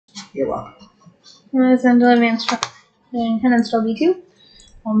You're welcome. And let me install BEE2.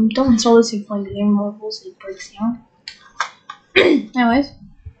 Don't install this if you're playing game levels, it breaks down. Anyways,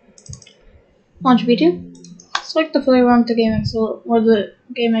 launch BEE2. Select the folder on the GameX where the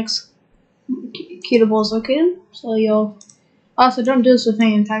GameX executable is located. So you'll also don't do this with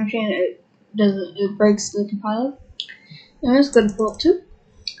any time machine. It breaks the compiler. And let's go to Vault 2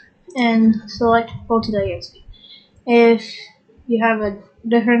 and select Vault 2.exe. If you have a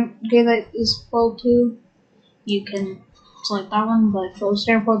different game that is Vault 2, you can select that one. But for the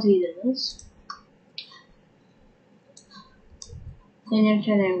standard Vault 2, you do this. Then you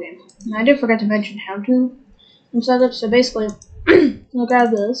enter the name game. Now, I did forget to mention how to set up. So basically, you'll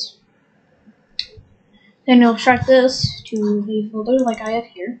grab this. Then you'll extract this to the folder like I have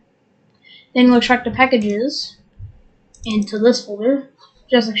here. Then you'll extract the packages into this folder.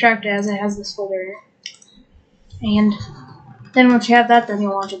 Just extract it as it has this folder in it. And then once you have that, then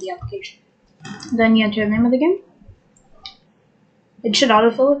you'll launch the application. Then you enter the name of the game. It should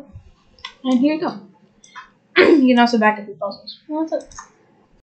autofill it. And here you go. You can also back up your puzzles. Well, that's it.